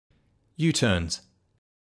U-turns.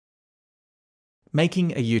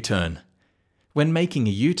 Making a U-turn. When making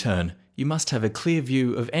a U-turn, you must have a clear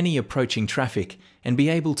view of any approaching traffic and be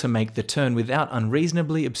able to make the turn without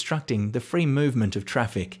unreasonably obstructing the free movement of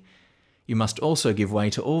traffic. You must also give way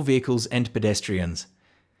to all vehicles and pedestrians.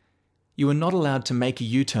 You are not allowed to make a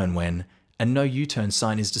U-turn when a no U-turn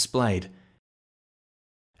sign is displayed,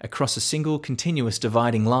 across a single continuous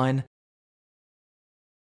dividing line,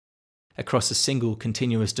 across a single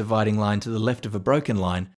continuous dividing line to the left of a broken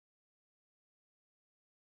line,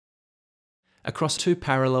 across two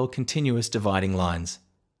parallel continuous dividing lines.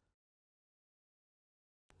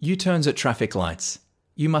 U-turns at traffic lights.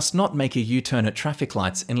 You must not make a U-turn at traffic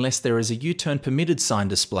lights unless there is a U-turn permitted sign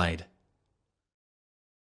displayed.